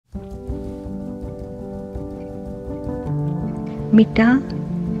Mita,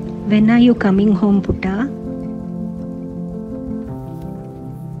 when are you coming home, Putta?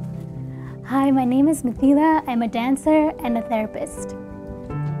 Hi, my name is Mithila. I'm a dancer and a therapist.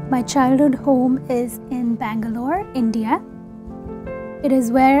 My childhood home is in Bangalore, India. It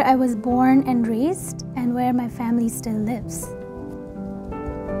is where I was born and raised and where my family still lives.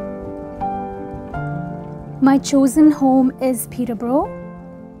 My chosen home is Peterborough.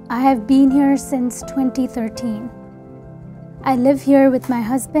 I have been here since 2013. I live here with my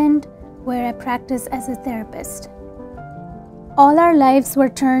husband, where I practice as a therapist. All our lives were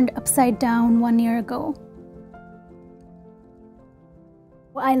turned upside down 1 year ago.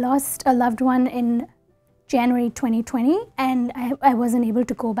 I lost a loved one in January 2020, and I wasn't able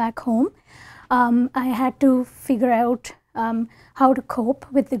to go back home. I had to figure out how to cope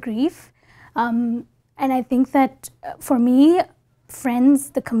with the grief. And I think that for me, friends,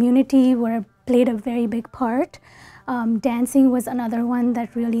 the community played a very big part. Dancing was another one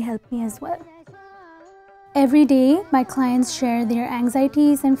that really helped me as well. Every day, my clients share their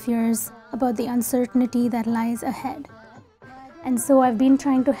anxieties and fears about the uncertainty that lies ahead. And so I've been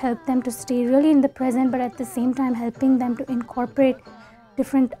trying to help them to stay really in the present, but at the same time helping them to incorporate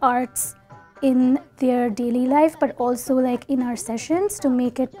different arts in their daily life, but also like in our sessions to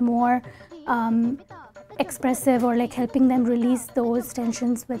make it more expressive, or like helping them release those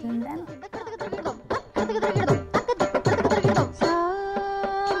tensions within them.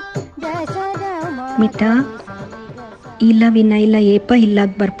 Mita, ila vinaila yepa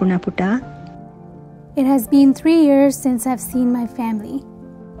hillag barpuna Putta. It has been 3 years since I've seen my family.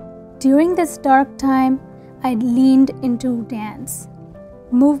 During this dark time, I leaned into dance.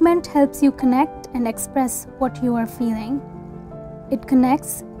 Movement helps you connect and express what you are feeling. It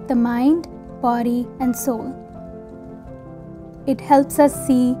connects the mind, body, and soul. It helps us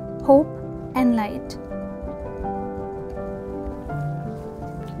see hope and light.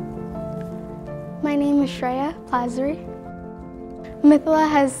 My name is Shreya Plazari. Mithila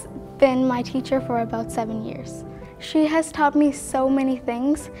has been my teacher for about 7 years. She has taught me so many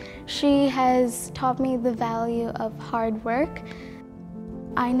things. She has taught me the value of hard work.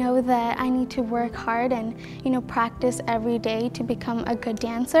 I know that I need to work hard and practice every day to become a good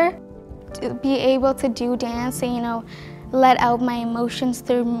dancer. To be able to do dance and let out my emotions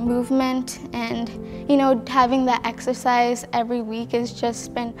through movement, and having that exercise every week has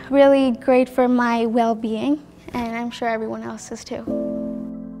just been really great for my well-being, and I'm sure everyone else's too.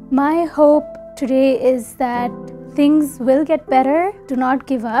 My hope today is that things will get better. Do not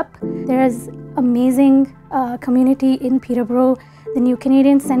give up. There is amazing community in Peterborough, the New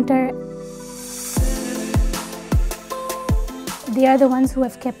Canadian Centre. They are the ones who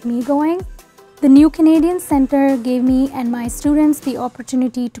have kept me going. The New Canadian Centre gave me and my students the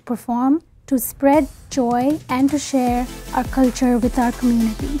opportunity to perform, to spread joy, and to share our culture with our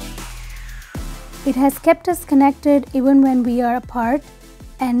community. It has kept us connected even when we are apart,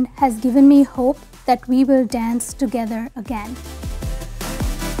 and has given me hope that we will dance together again.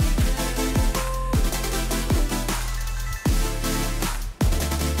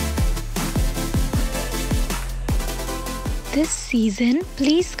 This season,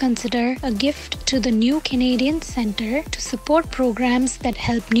 please consider a gift to the New Canadian Centre to support programs that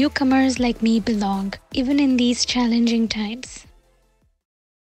help newcomers like me belong, even in these challenging times.